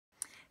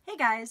Hey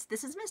guys,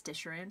 this is Miss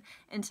Disharoon,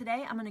 and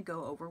today I'm going to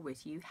go over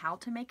with you how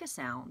to make a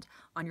sound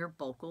on your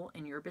vocal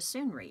and your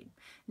bassoon reed.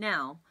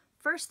 Now,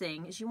 first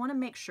thing is you want to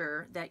make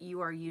sure that you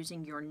are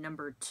using your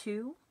number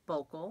 2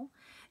 vocal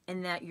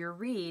and that your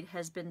reed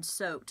has been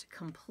soaked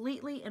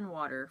completely in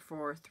water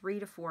for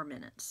 3 to 4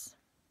 minutes.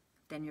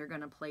 Then you're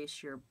going to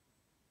place your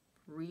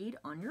reed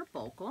on your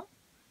vocal.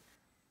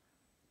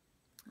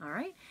 All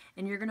right,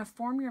 and you're going to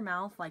form your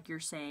mouth like you're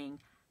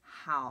saying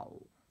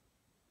how,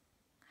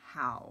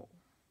 how.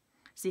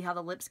 See how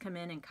the lips come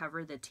in and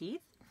cover the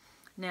teeth?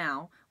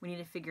 Now, we need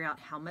to figure out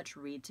how much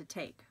reed to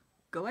take.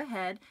 Go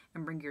ahead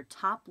and bring your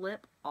top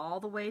lip all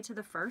the way to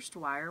the first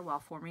wire while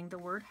forming the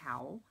word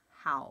howl,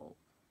 howl.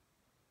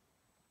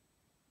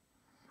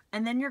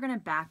 And then you're going to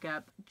back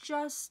up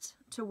just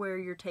to where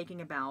you're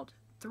taking about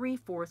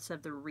 3/4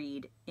 of the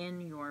reed in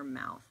your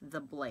mouth,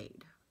 the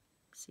blade.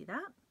 See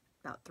that?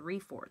 About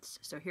 3/4.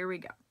 So here we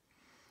go.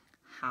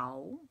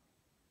 Howl.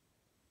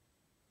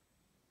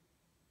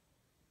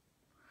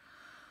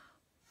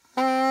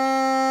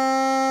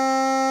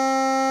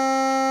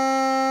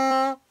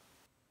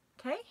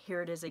 Okay,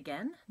 here it is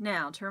again.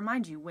 Now, to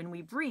remind you, when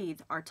we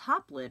breathe, our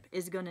top lip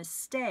is going to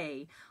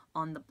stay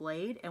on the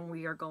blade and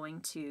we are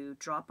going to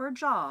drop our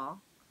jaw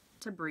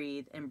to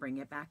breathe and bring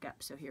it back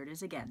up. So here it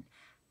is again.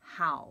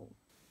 Howl.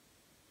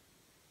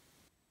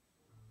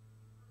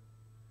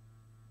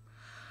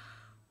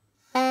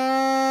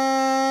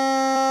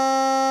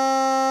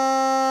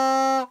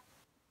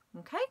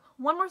 Okay,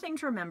 one more thing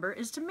to remember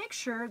is to make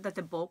sure that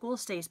the vocal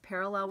stays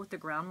parallel with the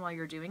ground while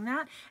you're doing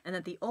that and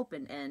that the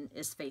open end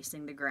is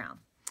facing the ground.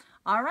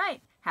 All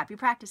right, happy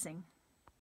practicing.